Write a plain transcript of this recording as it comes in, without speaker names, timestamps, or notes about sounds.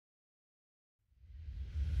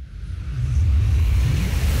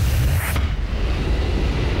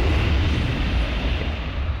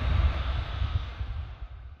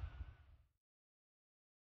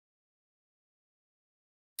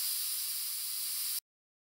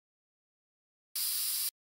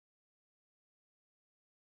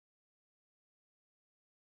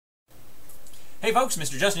Hey folks,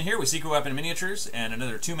 Mr. Justin here with Secret Weapon Miniatures and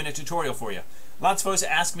another 2-minute tutorial for you. Lots of folks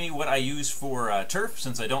ask me what I use for turf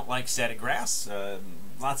since I don't like static grass.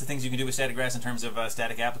 Lots of things you can do with static grass in terms of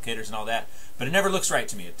static applicators and all that, but it never looks right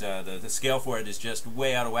to me. The scale for it is just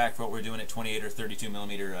way out of whack for what we're doing at 28 or 32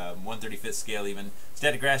 millimeter, 1/35th scale even.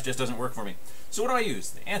 Static grass just doesn't work for me. So what do I use?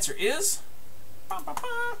 The answer is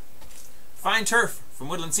fine turf from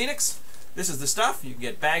Woodland Scenics. This is the stuff. You can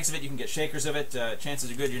get bags of it, you can get shakers of it. Chances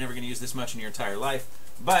are good you're never going to use this much in your entire life,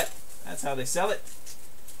 but that's how they sell it.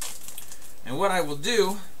 And what I will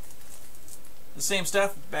do, the same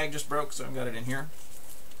stuff, bag just broke so I've got it in here.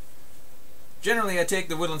 Generally I take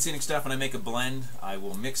the Woodland Scenic stuff and I make a blend. I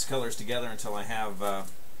will mix colors together until I have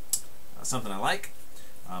something I like.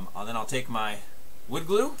 Then I'll take my wood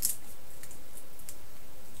glue.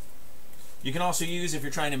 You can also use, if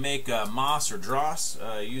you're trying to make moss or dross,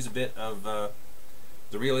 use a bit of the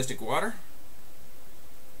realistic water.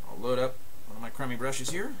 I'll load up one of my crummy brushes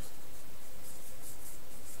here.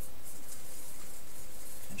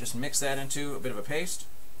 And just mix that into a bit of a paste.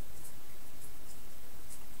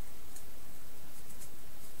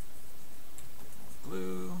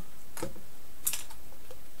 Glue.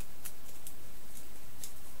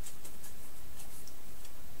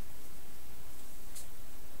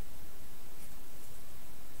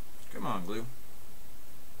 Come on, glue.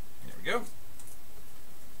 There we go.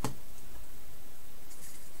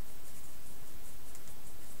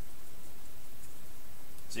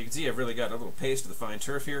 So you can see I've really got a little paste of the fine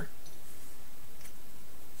turf here.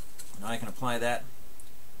 Now I can apply that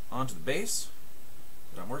onto the base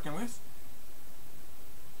that I'm working with.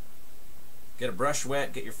 Get a brush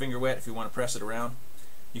wet, get your finger wet if you want to press it around.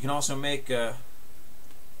 You can also make a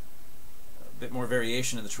bit more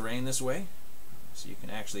variation in the terrain this way. So you can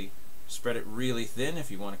actually spread it really thin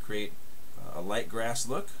if you want to create a light grass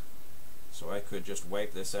look. So I could just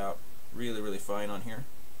wipe this out really, really fine on here.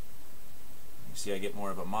 You see I get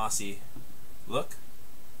more of a mossy look.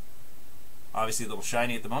 Obviously a little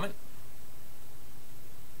shiny at the moment.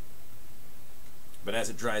 But as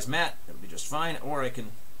it dries matte, it'll be just fine. Or I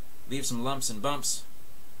can leave some lumps and bumps,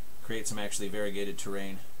 create some actually variegated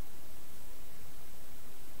terrain.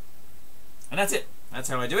 And that's it. That's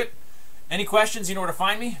how I do it. Any questions, you know where to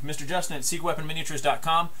find me, Mr. Justin at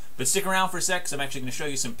secretweaponminiatures.com. But stick around for a sec because I'm actually going to show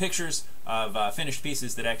you some pictures of finished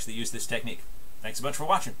pieces that actually use this technique. Thanks a bunch for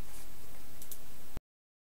watching.